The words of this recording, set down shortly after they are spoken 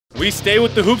We stay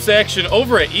with the hoops action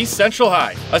over at East Central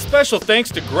High. A special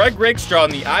thanks to Greg Rakestraw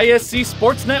and the ISC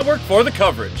Sports Network for the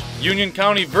coverage. Union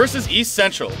County versus East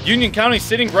Central. Union County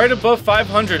sitting right above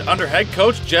 500 under head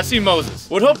coach Jesse Moses.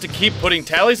 Would hope to keep putting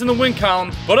tallies in the win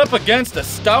column, but up against a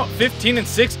stout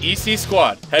 15-6 EC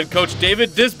squad. Head coach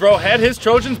David Disbro had his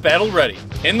Trojans battle ready.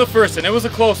 In the first, and it was a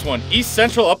close one, East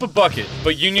Central up a bucket,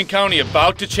 but Union County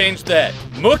about to change that.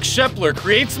 Mook Shepler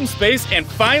creates some space and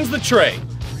finds the tray.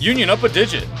 Union up a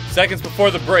digit. Seconds before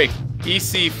the break,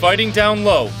 EC fighting down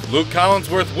low. Luke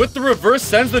Collinsworth with the reverse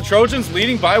sends the Trojans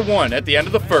leading by 1 at the end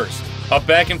of the first. A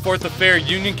back-and-forth affair,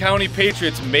 Union County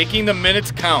Patriots making the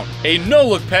minutes count. A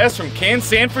no-look pass from Ken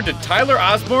Sanford to Tyler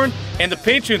Osborne, and the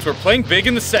Patriots were playing big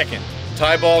in the second.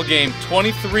 Tie ball game,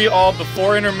 23-all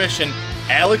before intermission.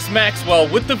 Alex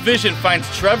Maxwell with the vision finds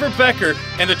Trevor Becker,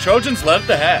 and the Trojans led at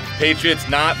the half. Patriots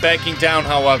not backing down,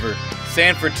 however.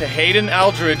 Sanford to Hayden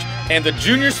Aldridge, and the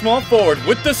junior small forward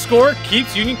with the score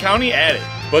keeps Union County at it.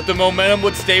 But the momentum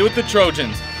would stay with the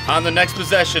Trojans. On the next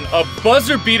possession, a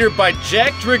buzzer beater by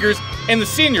Jack Driggers, and the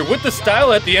senior with the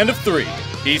style at the end of 3.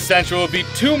 East Central will be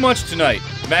too much tonight.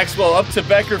 Maxwell up to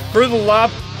Becker for the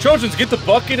lob. Trojans get the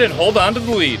bucket and hold on to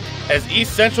the lead as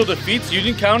East Central defeats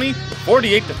Union County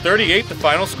 48-38 the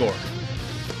final score.